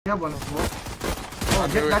have one smoke. Oh,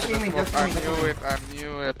 just dashing me, just I me.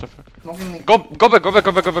 knew it. Smoking me. Go back. Go back.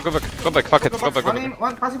 Fuck it. Go back.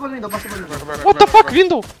 One possible window, What the fuck?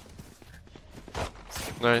 Window.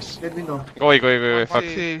 Nice. Dead window. Go away. Fuck.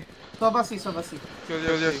 Soba C.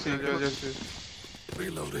 Kill C.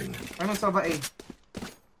 Reloading. I'm on Soba A.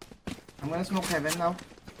 I'm gonna smoke heaven now.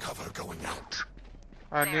 Cover going out.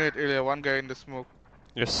 I knew it earlier. One guy in the smoke.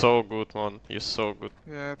 You're so good, man. You're so good.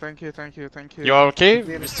 Yeah, thank you. You are okay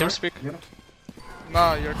with TeamSpeak?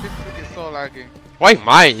 No, your TeamSpeak is so lagging. Why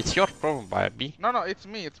mine? It's your problem, baby. No, it's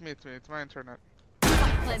me. It's my internet.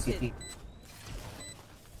 CT.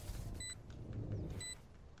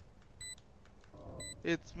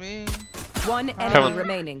 It's me. One enemy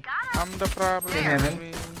remaining. I'm the problem. Heaven. It's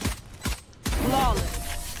me.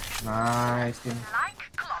 Flawless. Nice team.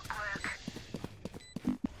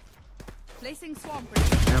 Placing swamp.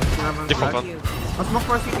 Different one. I'll smoke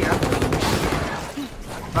for CT, ah.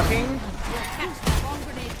 Backing. Bomb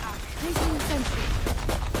grenade out. Placing sentry.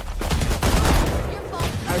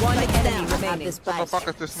 One enemy remaining. What the fuck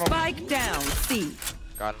is this smoke? Spike down. C.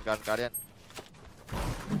 Gun, guardian.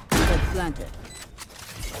 Planted.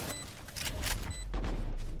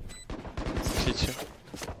 Teacher.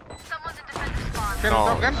 Can you No.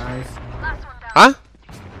 talk again? Nice. Huh?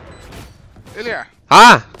 Ilya.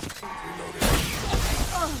 Ah!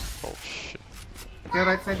 Oh shit. Okay,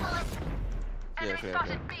 right side. Yeah, clear.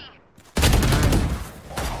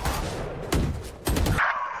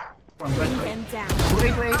 One right. And down.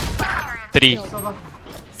 Wait. 3. Soba.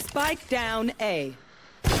 Spike down A.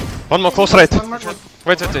 One more close right. One more.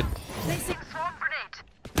 Wait. Last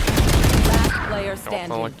player No,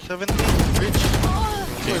 standing. like 17. Reach.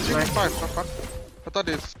 Okay, 65. What the fuck? I thought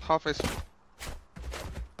it's half a.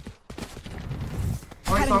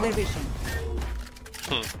 One song. vision.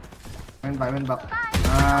 Went back.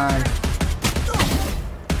 Nice.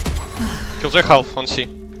 Killjoy half on C.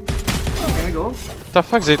 Can we go? What the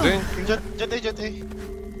fuck they doing? Jet A.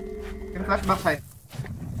 Can flash back side.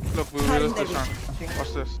 Look, we will lose this one.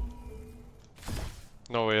 Watch this.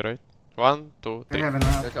 No way, right? 1, 2, Can 3. heaven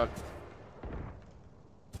now. That's all.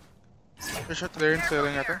 They're in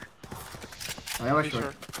sailing, I think. I was Be sure.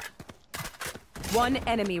 sure. One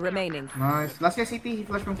enemy remaining. Nice. Last guy CT, he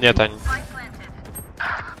flashed from CT. Yeah, Tanya.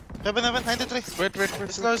 Heaven, 93.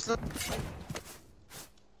 Wait. Slow.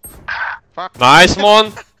 Fuck. Nice,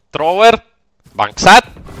 mon! Thrower! Bangsat!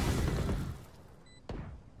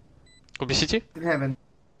 Could be CT? Still heaven.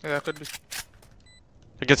 Yeah, could be.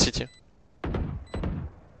 I get CT.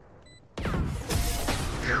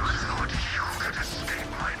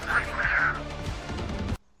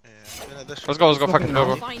 Let's go, fuck it,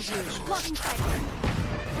 go. Find you.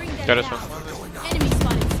 Get this one. Enemy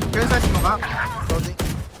spotted. Can side smoke, ah.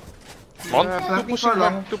 Mon? Two pushing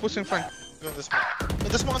long. Two pushing flank. Go in the smoke. In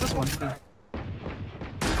the smoke.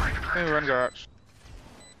 Maybe one garage.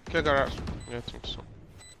 Kill garage. Yeah, I think so.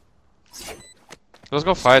 Let's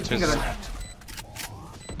go fight with...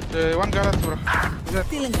 One garage, bro.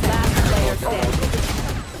 Stealing last player standing.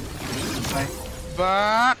 Nice.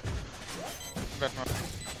 Back. Bad one.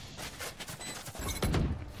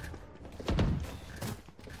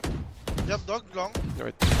 Yep, dog, long.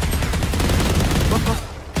 Wait.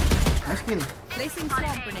 Nice kill. Placing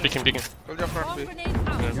swamp grenade. Peeking. Hold your front B. Grenade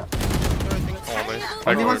out. Yeah. Oh, nice.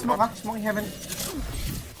 I Only go one with smoke, ah. Smoking heaven.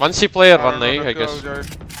 1 C player, 1 A, I guess.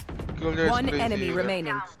 Killjoy is One crazy, enemy yeah.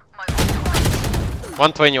 remaining.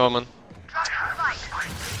 120 woman.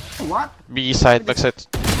 What? B side, back side.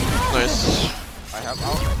 Nice. I have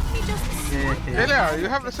out. Yeah. Ilya, you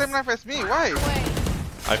have the same knife as me. Why?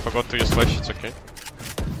 I forgot to use flash, it's okay.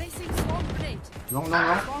 Placing swamp grenade. Long.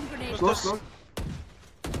 Bomb grenade. Close.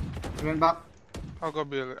 He went back. I'll go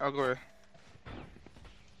B. I'll go A.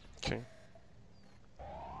 Okay.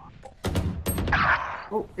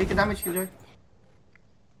 Oh, 80 damage, Killjoy.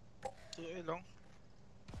 Long.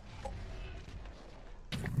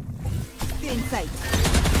 In sight.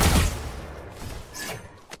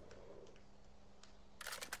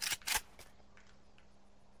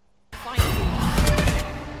 Find you.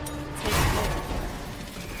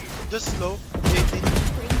 Just slow. 80.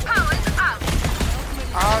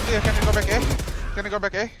 Dear, can you go back A? Can you go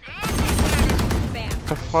back A? Bam. What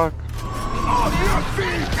the fuck?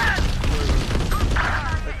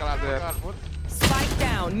 I cannot do that. Spike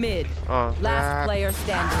down mid. Oh. Last player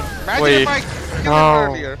standing. Imagine Wait. if I killed him No.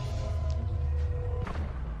 earlier.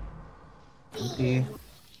 Okay.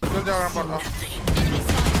 Kill the arm bot.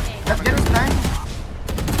 Let's get his time.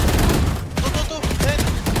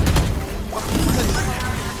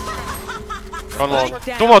 Go.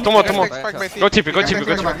 10. One more. Two more. Spike by T. Go TP.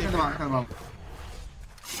 Kill the bomb.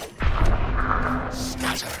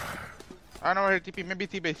 Scatter. I know where TP. Maybe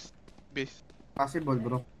T base. Base. Possible,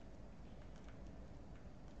 bro.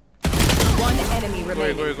 One enemy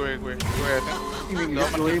remaining. Go ahead.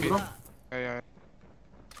 Go away, bro. Yeah.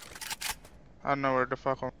 I don't know where the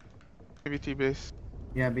fuck I'm. Maybe T base.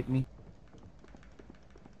 Yeah, beat me.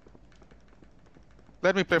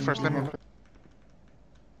 Let me play first. Let me play.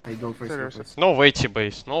 I go first. Serious. First. No way,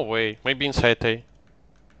 T-base. No way. Maybe inside A.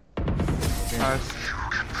 Nice.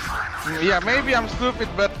 Yeah, maybe I'm stupid,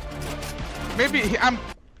 but maybe I'm.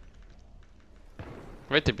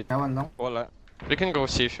 Wait a bit. That one long. Wala. We can go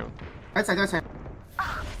see if you. Right side, right side.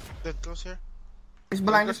 Dead close here. He's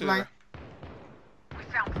blind, he's blind.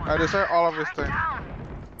 I deserve all of this thing.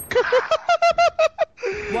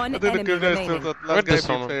 One I think the enemy good guy is still remaining. the Where'd last guy this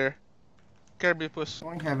be one? player. Kirby push.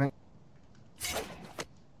 Going heaven.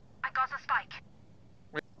 I got a spike.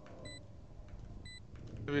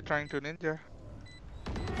 Are we trying to ninja?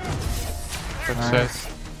 Success.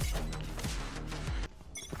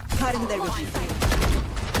 Cutting their vision.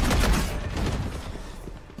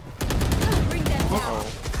 Bring them down.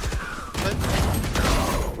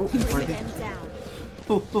 Oh, Bring ready. them down.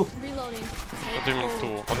 Two. Reloading. What do you mean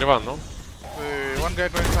two? Only one, no? Wait, one guy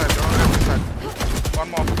go inside. One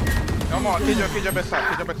more. One more. Kija backside.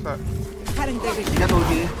 Cutting their vision. That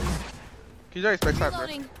OG. Kija is backside, bro.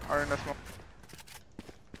 Reloading. Or in the smoke.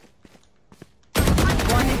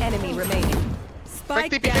 One enemy remaining.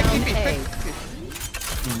 Spike Take down TP. A.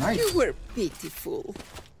 Nice. You were pitiful.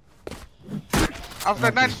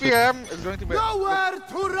 After 9 PM, it's going to be. Oh,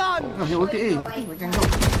 he ulti A. We can go.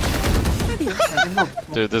 I can go.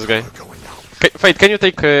 Dude, this guy. Fate, can you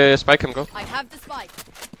take spike and go? I have the spike.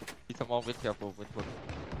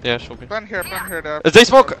 Yeah, should be. Plan here. There. They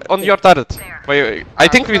smoke on your turret. Wait, I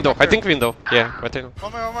think window. Yeah, wait. One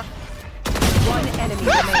more. One enemy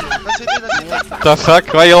remaining. That's it. The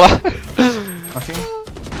fuck? Why you laugh? Nothing.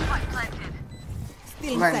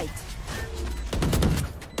 Still in Blind. sight.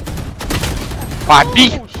 Papi!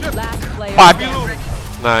 Oh shit. Last player Papi! standing.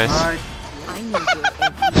 Nice. Alright. I knew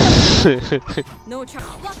you. No chance.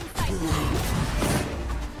 Blocking sight.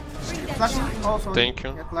 Bring them Flash. down. Oh, sorry. Thank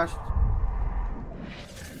you. Get flashed.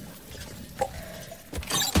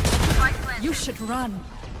 You should run.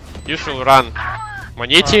 You should run.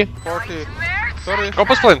 Moneti? 40. Sorry. Go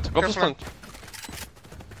post plant. Careful.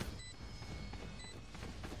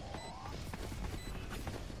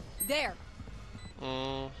 There.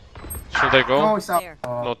 Should I Oh, go? it's out. There.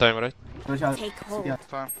 No time, right? No shot. Take hold. Yeah.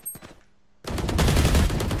 Time.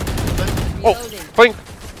 Oh, Reloading. point.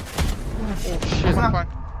 Fine.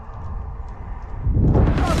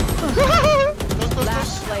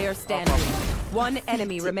 Last player standing. One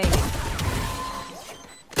enemy remaining.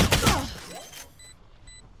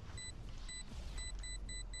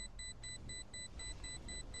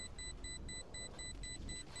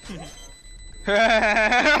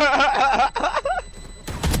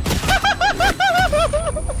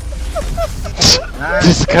 Nice.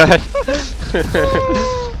 This guy.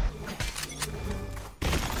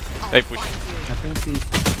 Hey, push. Nothing C.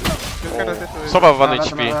 Soba 1 Rara,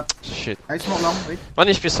 HP. rara. Shit. I smoke long. Wait. 1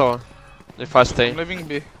 HP Soba. If I stay. I'm leaving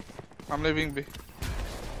B.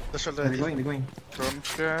 The shoulder. They're going. Don't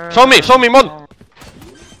care. Show me, Mon!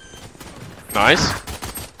 Nice.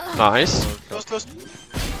 Close.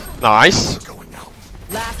 Nice.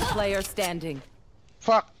 Last player standing.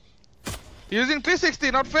 Fuck. Using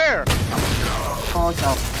 360, not fair. Oh, it's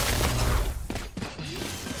out.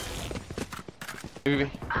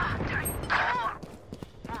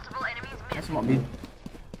 I smoke B.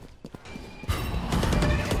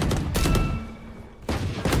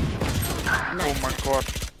 Oh my god.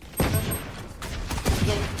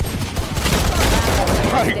 Last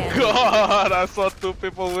player My standing. god, I saw 2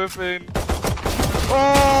 people whipping.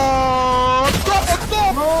 Oh, stop!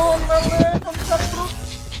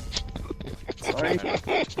 Sorry.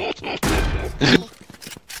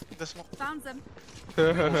 The smoke. Found them.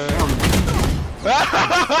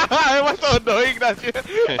 I was so annoying that shit.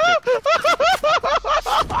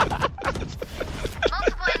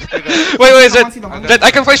 Wait, Zed. Zed,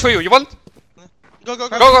 I can flash for you. You want? Go. Go.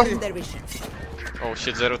 Their vision. Oh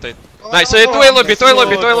shit, zero rotate. Nice. 2 A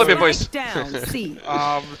lobby, boys. Down. C.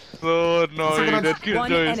 I'm so annoyed that kid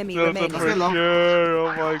One is enemy still remaining. for sure.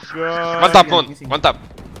 Oh my god. One tap, Mon. One tap.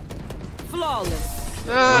 Flawless.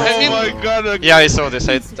 Oh my god. Yeah, I saw this.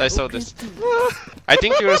 I saw this. I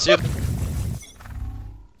think you received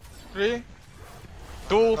 3.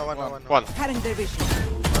 2, No, 1. Cutting their vision.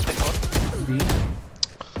 B.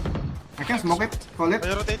 I can smoke it. Call it.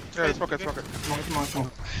 Can you rotate? Yeah, smoke it. Smoke.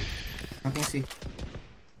 Nothing C.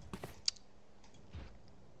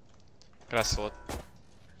 Grass what?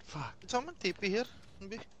 Someone TP here.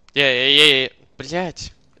 B. Yeah.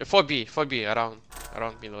 Блять. 4B,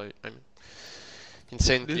 around middle. I mean,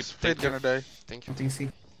 insane clip. This fate gonna die. Thank you. I think C.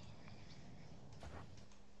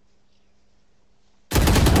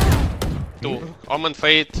 Two. Omen,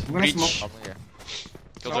 fade, I'm gonna breach. smoke.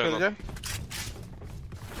 Kill Okay, Joy. Jay.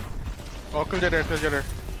 Oh, kill there.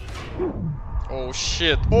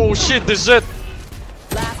 Oh shit, the jet!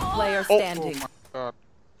 Last player Oh standing. my god.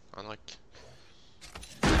 Unlucky.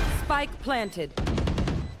 Spike planted.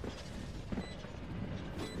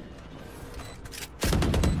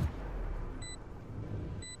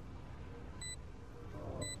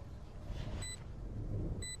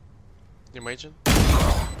 Imagine.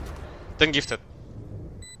 Then gifted.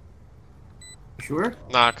 Sure?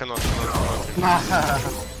 Nah, cannot. Nah.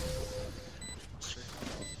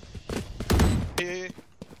 Hey.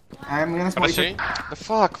 I'm gonna smoke Crashie? it. The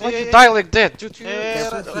fuck? Why Yeah, you yeah. die like that, dude? You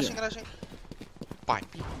Rushing. pipe.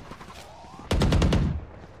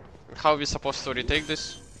 How are we supposed to retake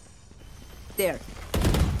this? There.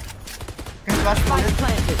 Can flash for Spike it.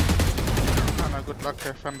 planted. No, good luck.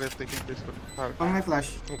 Have fun with taking this. On my flash.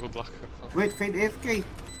 Good luck. Wait, fade AFK.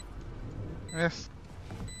 Yes.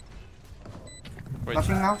 Wait.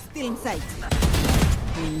 Flashing now. Still in sight.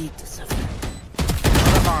 We need to suffer. I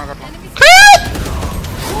got one.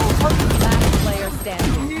 Last player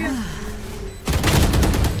standing.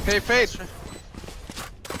 Hey, Fade.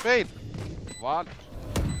 Fade. What?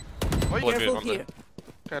 Oblivion Careful on there. here.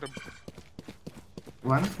 Carry.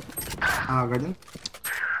 One. Garden.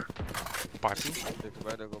 Pipe. They go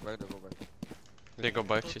back. They go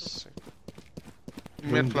back, she's...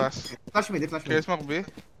 Mid flash. Flash mid, flash Okay, mid. smoke B. I'm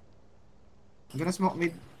gonna smoke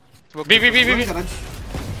mid. Smoke B. Garage.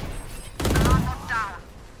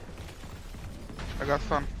 I got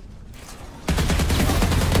fun.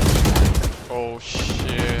 Oh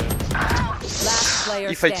shit. Last player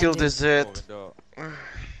If I kill standing. the Z...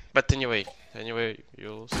 But anyway, you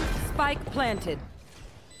lose. Spike planted.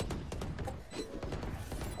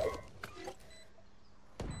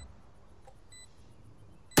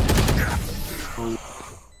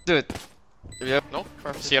 Dude. Yeah, no?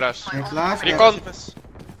 Sierra's. My flash. Recon!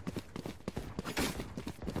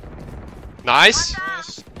 Nice!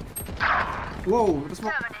 Nice. Whoa, the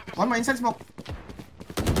smoke. On my inside smoke.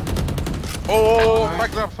 Oh!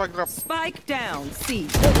 Spike drop. Spike down. C.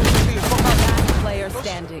 Last player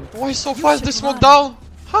standing. Why so fast the smoke down?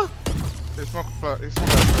 Huh? He smoke flash.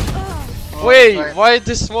 Wait, right. why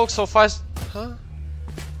this smoke so fast? Huh?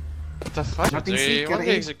 What the fuck? Nothing They sick, only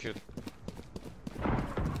carry. execute.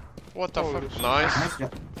 What the Holy fuck? shit. Nice. Nice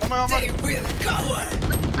job. Oh my.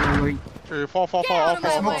 Wait. Fall. All I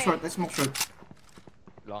fall. smoke short, I smoke short.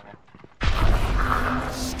 Long.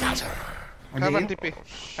 Scatter. Haven't Okay. TP.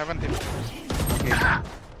 Haven't TP. Okay.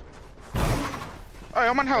 Hey,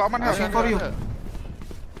 I'm on hell. Flashing for you. The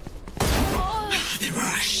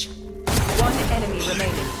rush. One enemy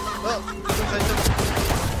remaining.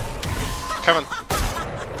 Kevin.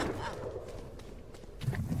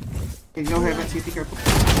 Okay, go heaven, city, careful.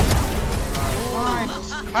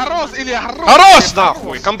 Harros, Ilya, harros. Haros!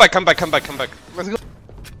 Нахуй! Come back. Let's go.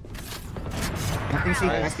 Nothing C,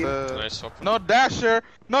 nice team. Nice op. No dasher.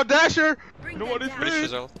 No dasher. No one is Bridge free.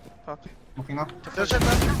 is out. Okay. Okay now. That's it.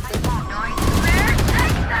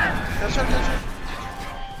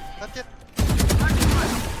 Not yet.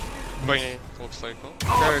 Going A, looks like, no?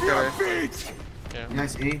 Carry. Yeah.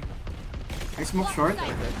 Nice A. I smoke short.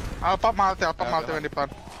 I'll pop multi when they pop.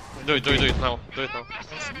 Do it now.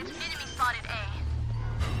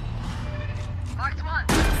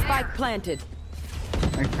 Spike planted.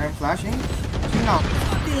 I'm flashing. Flashing now.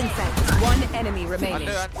 Still in sight. One enemy remaining.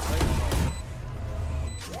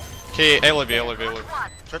 Okay, A lobby.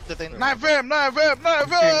 Short the thing. Knife him.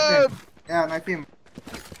 Okay. Yeah, knife him.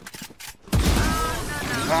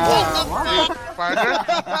 What? Spider.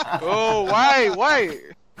 Oh, why?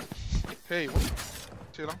 Hey, what?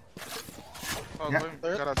 Chill lang. Oh, Yeah. going.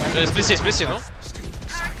 Garage. Splissy, no?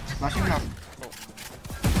 Flashing now.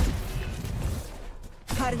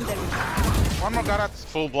 One more garage.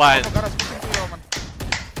 Full blind. One more garage. Pushing to you, man.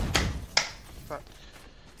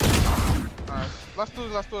 Nice. Last two.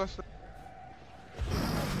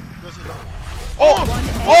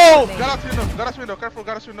 Oh! Garage window. Careful,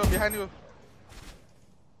 garage window behind you.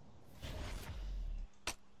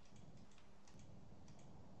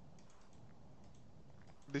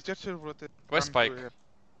 This jet should rotate. Where's Spike?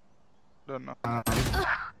 Don't know.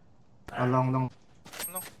 Long.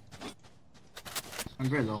 No. I'm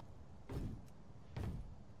very low.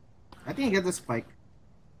 I think you get the spike.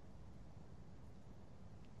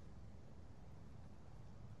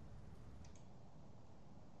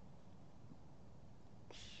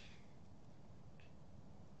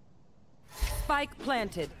 Spike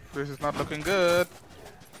planted. This is not looking good.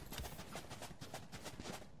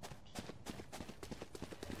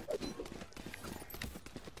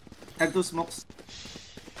 I have 2 smokes.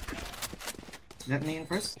 Let me in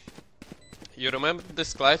first. You remember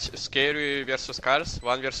this clutch? Scary versus Cars?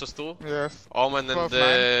 1 versus 2? Yes. Omen and who?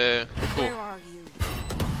 Where are you?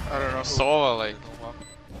 I don't know. Sova, like,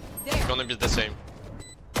 it's There. gonna be the same.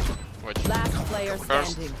 Watch. Last player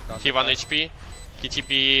First, standing. he 1 HP, he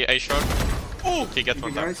TP A short, he get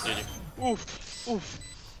 1 down. guys. GG. Oof. Oof.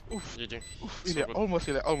 Oof. GG. Ilya, So good. almost,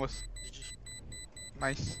 Ilya, almost.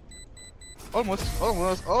 Nice. Almost,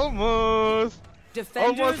 almost, almost.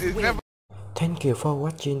 Defenders Almost is win. never. Thank you for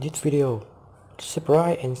watching this video.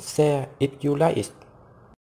 Subscribe and share if you like it.